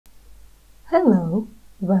Hello,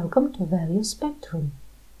 welcome to Value Spectrum.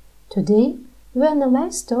 Today we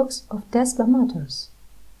analyze stocks of Tesla Motors.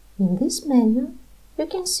 In this menu, you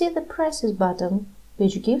can see the Prices button,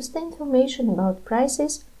 which gives the information about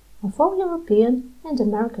prices of all European and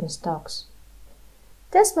American stocks.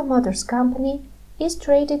 Tesla Motors Company is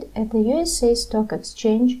traded at the USA Stock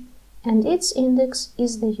Exchange and its index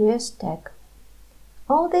is the US TEC.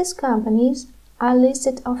 All these companies are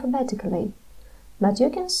listed alphabetically, but you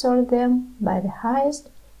can sort them by the highest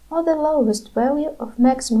or the lowest value of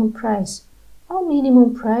maximum price or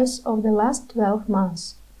minimum price of the last 12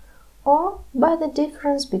 months, or by the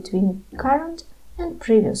difference between current and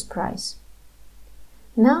previous price.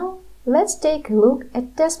 Now, let's take a look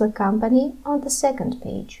at Tesla Company on the second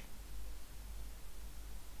page.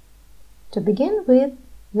 To begin with,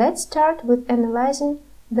 let's start with analyzing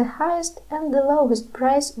the highest and the lowest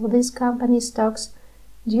price of this company's stocks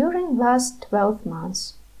during last 12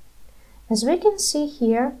 months. As we can see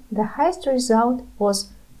here, the highest result was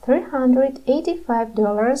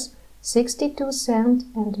 $385.62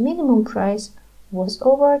 and minimum price was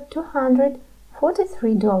over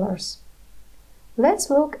 $243. Let's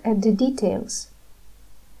look at the details.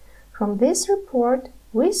 From this report,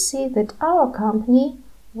 we see that our company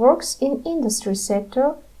works in industry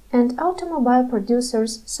sector and automobile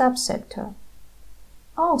producers subsector.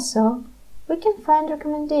 Also, we can find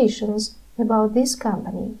recommendations about this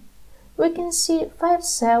company. We can see 5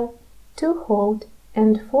 sell, 2 hold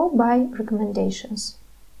and 4 buy recommendations.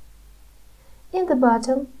 In the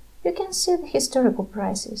bottom, you can see the historical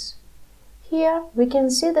prices. Here we can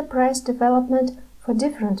see the price development for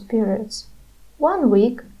different periods: 1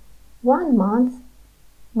 week, 1 month,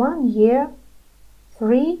 1 year,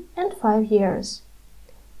 3 and 5 years.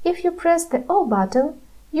 If you press the All button,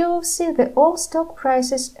 you will see the all stock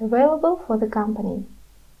prices available for the company.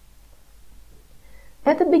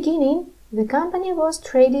 At the beginning, the company was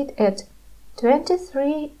traded at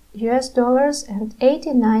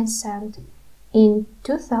 $23.89 in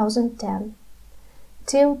 2010.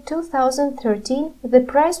 Till 2013, the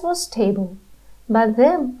price was stable, but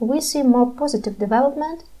then we see more positive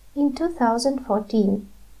development in 2014.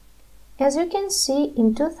 As you can see,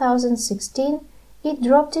 in 2016, it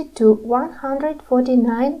dropped it to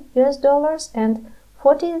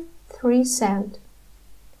 $149.43.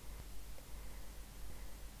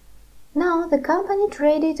 Now the company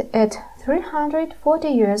traded at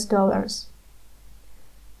 $340.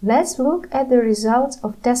 Let's look at the results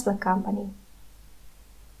of Tesla Company.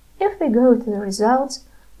 If we go to the results,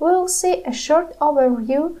 we will see a short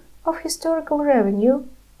overview of historical revenue,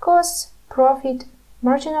 costs, profit,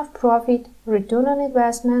 margin of profit, return on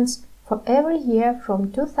investments for every year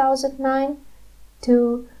from 2009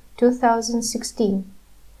 to 2016.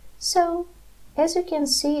 So, as you can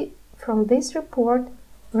see from this report,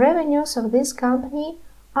 revenues of this company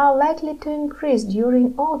are likely to increase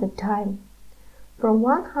during all the time, from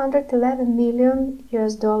 $111 million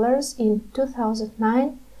in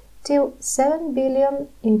 2009 till $7 billion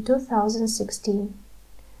in 2016.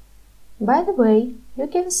 By the way, you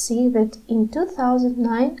can see that in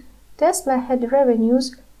 2009 Tesla had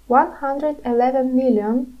revenues $111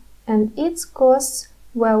 million and its costs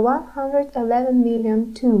were $111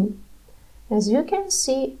 million too. As you can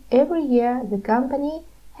see, every year the company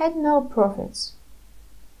had no profits.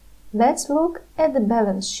 Let's look at the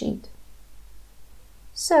balance sheet.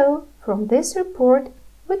 So, from this report,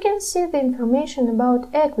 we can see the information about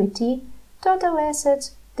equity, total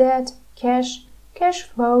assets, debt, cash, cash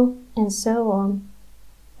flow, and so on.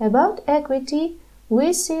 About equity,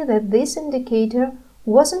 we see that this indicator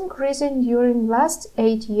was increasing during last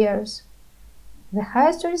 8 years. The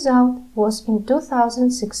highest result was in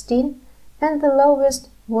 2016 and the lowest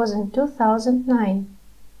was in 2009.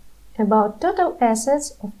 About total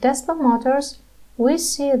assets of Tesla Motors, we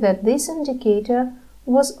see that this indicator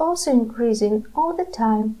was also increasing all the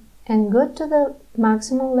time and got to the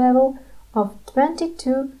maximum level of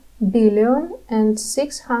 $22 billion and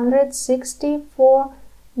 $664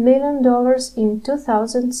 million in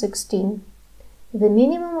 2016. The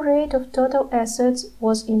minimum rate of total assets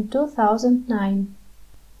was in 2009.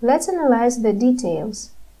 Let's analyze the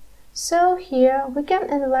details. So here we can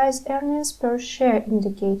analyze earnings per share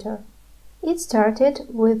indicator. It started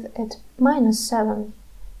with at -7.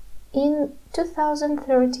 In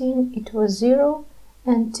 2013 it was 0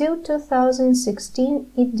 and till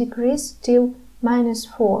 2016 it decreased till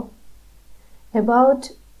 -4.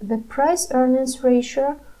 About the price-earnings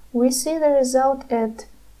ratio, we see the result at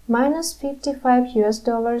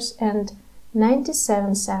 $-55 and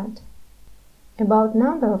 97 cents. About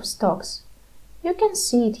number of stocks, you can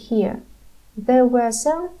see it here. there were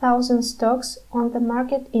 7,000 stocks on the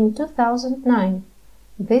market in 2009.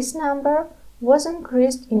 This number was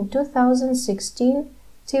increased in 2016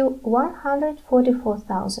 to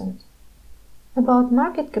 144,000. About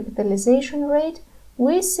market capitalization rate,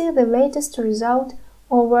 we see the latest result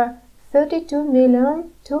over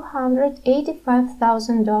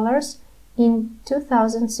 $32,285,000 in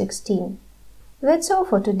 2016. That's all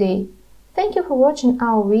for today. Thank you for watching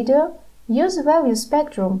our video. Use value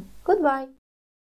spectrum. Goodbye.